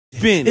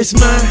It's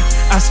mine,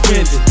 I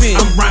spend it.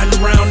 I'm riding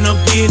around,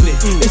 I'm getting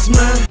it. It's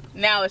mine.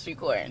 Now it's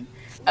recording.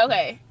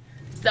 Okay,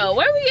 so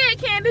where we at,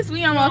 Kandace?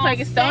 We on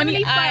motherfucking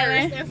Stony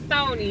Island. And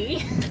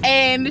Stony.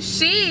 And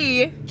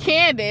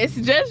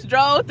Kandace, just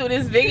drove through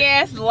this big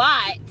ass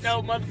lot.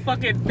 No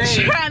motherfucking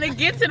thing. Trying to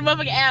get to the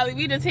motherfucking alley.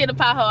 We just hit a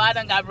pothole. I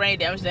done got brain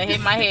damage. I hit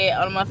my head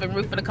on the motherfucking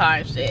roof of the car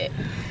and shit.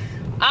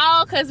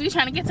 All because we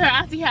trying to get to her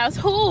auntie house,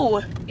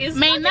 who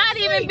may not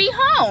even be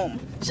home.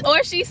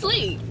 Or she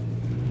sleep.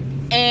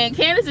 And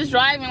Kandace is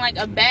driving like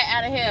a bat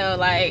out of hell.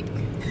 Like,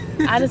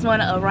 I just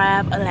want to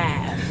arrive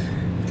alive.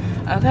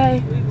 Okay?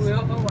 We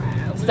will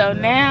arrive. So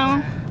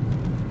now,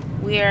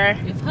 we're...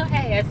 If her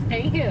ass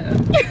ain't here,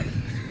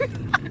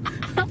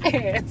 her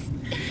ass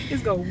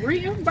is going to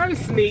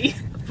reimburse me.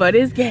 For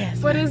this gas.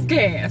 For this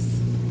gas.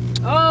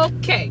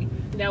 Okay.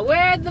 Now,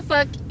 where the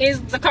fuck is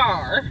the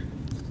car?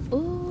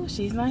 Ooh,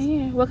 she's not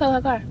here. What color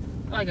her car?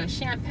 Like a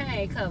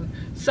champagne color.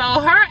 So,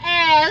 her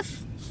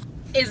ass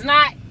is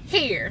not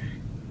here.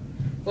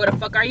 Where the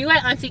fuck are you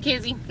at, Auntie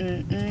Kizzy?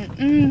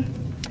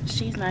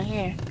 She's not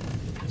here.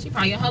 She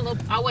probably in her little...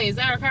 Oh, wait, is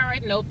that her car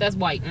right? Nope, that's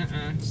white.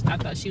 I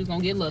thought she was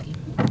gonna get lucky.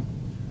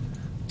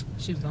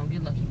 She was gonna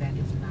get lucky. That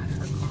is not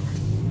her car.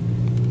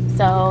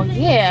 So,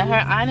 yeah,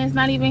 her aunt is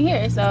not even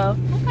here. So,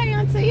 okay,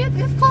 Auntie,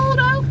 it's cool,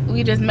 though.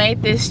 We just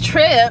made this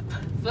trip.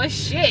 For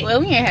shit.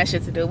 Well, we ain't had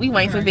shit to do. We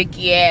waiting for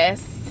Vicky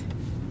ass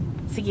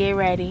to get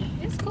ready.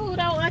 It's cool,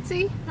 though,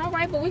 Auntie. All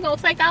right, but we gonna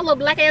take our little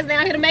black ass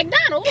down here to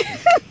McDonald's.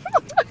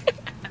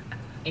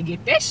 And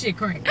get that shit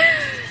cranked.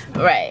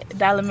 Right,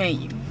 dollar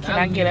menu. Can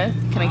I get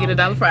a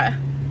dollar fry?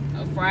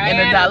 A fry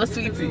and a dollar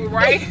sweet tea.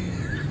 Right.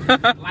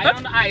 Light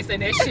on the ice,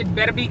 and that shit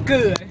better be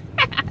good.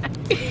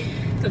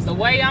 Cause the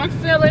way I'm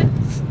feeling,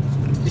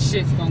 the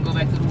shit's gonna go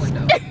back to the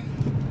window.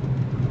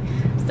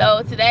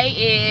 So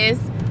today is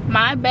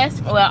our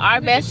best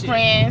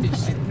friend.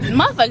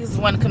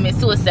 Motherfuckers want to commit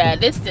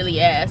suicide. This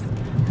silly ass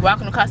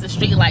walking across the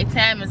street like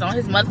Tam is on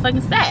his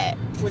motherfucking side.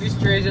 With his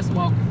dread just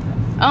walking.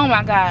 Oh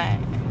my god.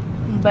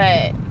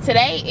 But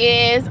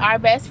today is our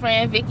best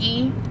friend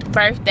Vicky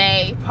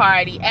birthday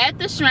party at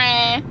the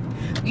Shrine.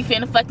 We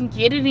finna fucking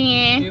get it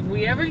in. If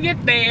we ever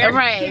get there.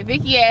 Alright,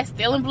 Vicky ass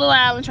still in Blue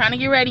Island trying to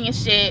get ready and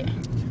shit.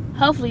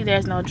 Hopefully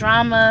there's no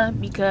drama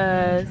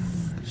because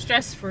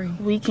stress free.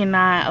 We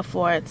cannot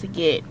afford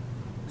to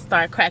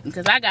start cracking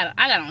because I got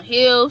on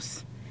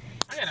heels.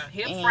 I got a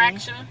hip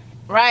fracture.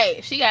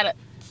 Right, she got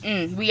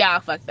a we all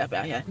fucked up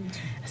out here.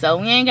 So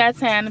we ain't got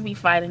time to be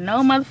fighting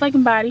no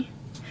motherfucking body.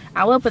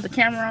 I will put the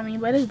camera on me,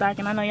 but it's dark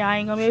and I know y'all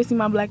ain't gonna be able to see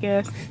my black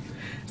ass.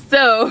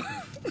 So,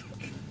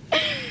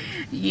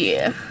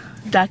 yeah,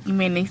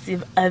 documenting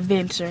this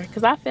adventure.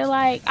 Because I feel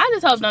like, I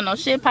just hope no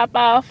shit pop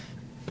off.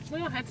 We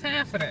don't have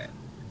time for that.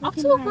 I'm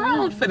too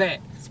grown for that.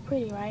 It's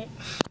pretty, right?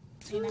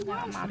 And I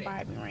got my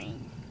Barbie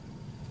ring.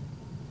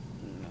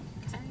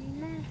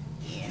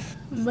 Yeah.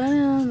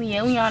 But,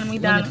 yeah, we on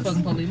McDonald's.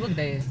 Look at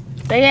that.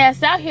 They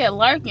ass out here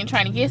lurking,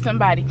 trying to get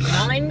somebody.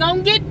 Y'all ain't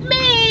gonna get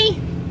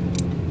me.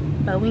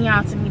 But we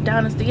on to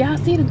McDonald's. Do y'all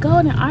see the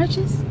golden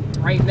arches?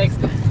 Right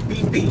next to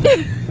BB.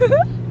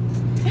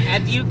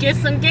 After you get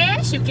some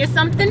gas, you get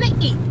something to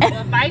eat.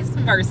 Or vice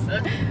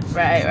versa.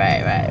 Right.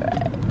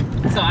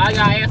 So all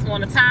y'all ass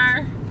want a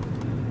tire?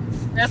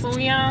 That's what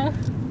we on?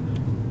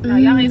 No,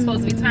 y'all ain't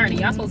supposed to be turning.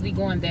 Y'all supposed to be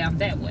going down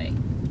that way.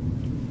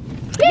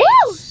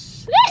 Woo!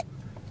 Shit!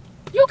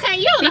 You can't,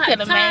 you don't know how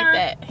to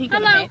turn. He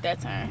could have made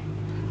that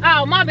turn.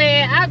 Oh, my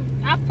bad.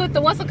 I put the,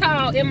 what's it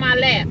called, in my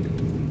lap.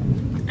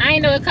 I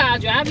ain't know it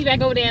called you. I'll be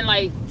back over there in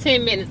like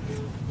 10 minutes.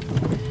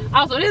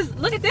 Also,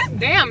 look at this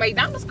damn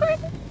McDonald's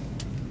crazy.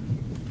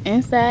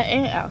 Inside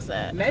and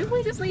outside. Maybe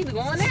we just need to go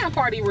on down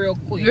party real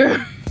quick.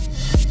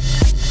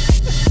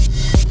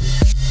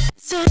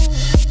 So